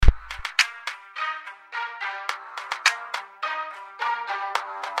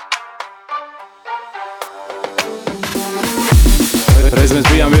Reiz mēs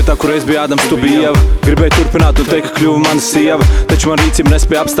bijām vietā, kur reiz bija Ādams, tu biji Ieva. Gribēju turpināt un teikt, ka kļuva mana sieva. Taču man rīcība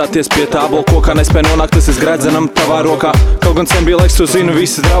nespēja apstāties pie tābola kokā. Nespēja nonākt, tas es gredzenam tavā rokā. Kaut gan sen bija laiks, to zinu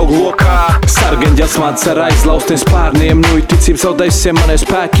visi draugu lokā. Sargeņģels mācis ar aizlaustiem spārniem. Nu ir ticība zaudējusiem maniem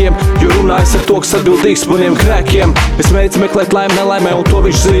spēkiem, jo runājas ar to, kas atbildīgs maniem grēkiem. Es mēģinu meklēt laimi nelaimē, un to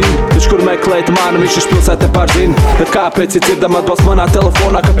viņš zina. Taču kur meklēt mani, viņš uz pilsētā pārzina. Bet kāpēc ir dzirdam atbalsts manā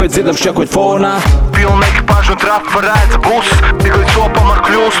telefonā, kāpēc dzirdam šķakoņu fonā? Pilna ekipāža un trapi varētu būs. Tik līdz sopam ar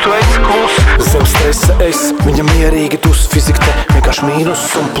kļūst, tu esi klus. Zem stresa es, viņa mierīgi dus. Fizika te vienkārši mīnus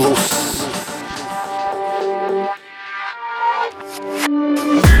un plus.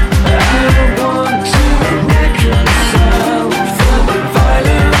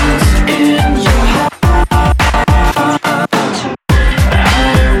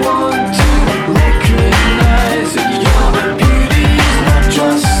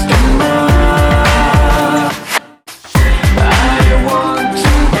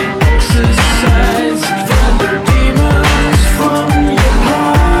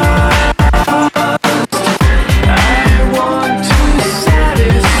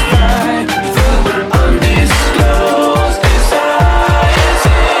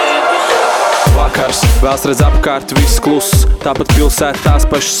 Vēls redz apkārt, viss kluss, tāpat pilsētā tās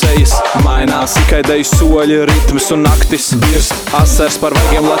pašas sejas. Mainās ikaidēju soļi, ritms un naktis birst. Asars par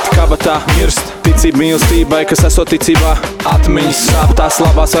vaigiem lati kabatā mirst. Ticība mīlestībai, kas esot ticībā. Atmiņas sāp, tās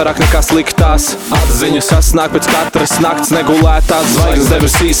labās vairāk nekā sliktās. Atziņas sasnāk pēc katras nakts negulētās. Zvaigznes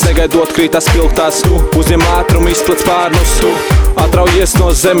debesīs negaidot krītās pilktās. Tu uzņem ātrumu, izplec pārnus. Tu atraujies no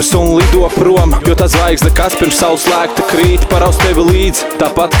zemes un lido prom. Jo tā zvaigzne, kas pirms saules slēgta krīt, paraus tevi līdz,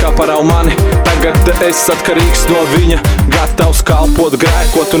 tāpat kā parau mani. Tagad es atkarīgs no viņa, gatavs kalpot,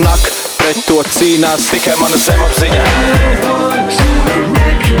 grēkot un pret to cīnās tikai mana zemapziņa.